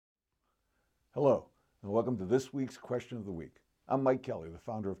Hello, and welcome to this week's Question of the Week. I'm Mike Kelly, the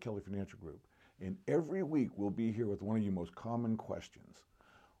founder of Kelly Financial Group, and every week we'll be here with one of your most common questions.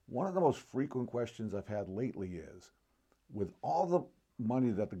 One of the most frequent questions I've had lately is, with all the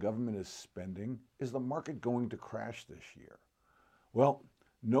money that the government is spending, is the market going to crash this year? Well,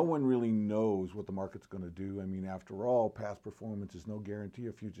 no one really knows what the market's going to do. I mean, after all, past performance is no guarantee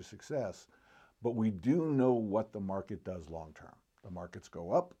of future success, but we do know what the market does long term. The markets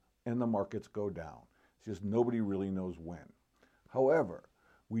go up and the markets go down. It's just nobody really knows when. However,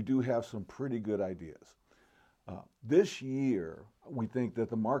 we do have some pretty good ideas. This year, we think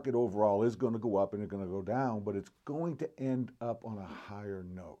that the market overall is going to go up and it's going to go down, but it's going to end up on a higher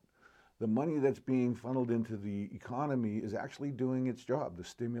note. The money that's being funneled into the economy is actually doing its job. The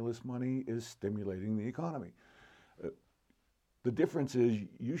stimulus money is stimulating the economy. The difference is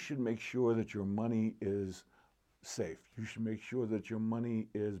you should make sure that your money is safe. You should make sure that your money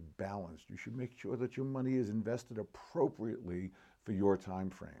is balanced. You should make sure that your money is invested appropriately for your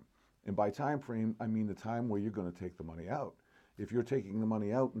time frame. And by time frame, I mean the time where you're going to take the money out. If you're taking the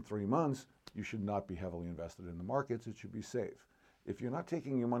money out in 3 months, you should not be heavily invested in the markets. It should be safe. If you're not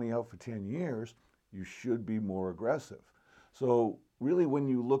taking your money out for 10 years, you should be more aggressive. So really, when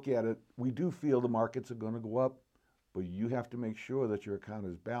you look at it, we do feel the markets are going to go up, but you have to make sure that your account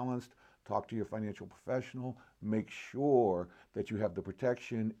is balanced. Talk to your financial professional. Make sure that you have the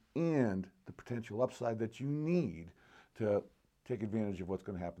protection and the potential upside that you need to take advantage of what's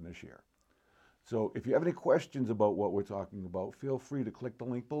going to happen this year. So if you have any questions about what we're talking about, feel free to click the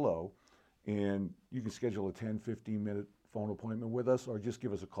link below and you can schedule a 10, 15-minute phone appointment with us, or just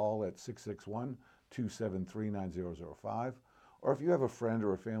give us a call at 661-273-9005. Or if you have a friend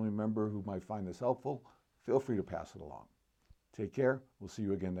or a family member who might find this helpful, feel free to pass it along. Take care. We'll see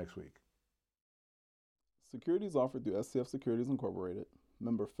you again next week. Securities offered through SCF Securities Incorporated,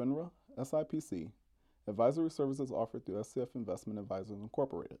 member FINRA, SIPC. Advisory services offered through SCF Investment Advisors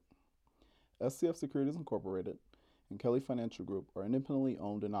Incorporated. SCF Securities Incorporated and Kelly Financial Group are independently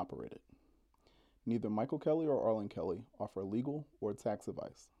owned and operated. Neither Michael Kelly or Arlen Kelly offer legal or tax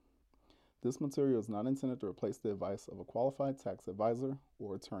advice. This material is not intended to replace the advice of a qualified tax advisor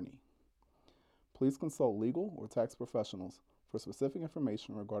or attorney. Please consult legal or tax professionals for specific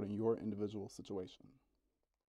information regarding your individual situation.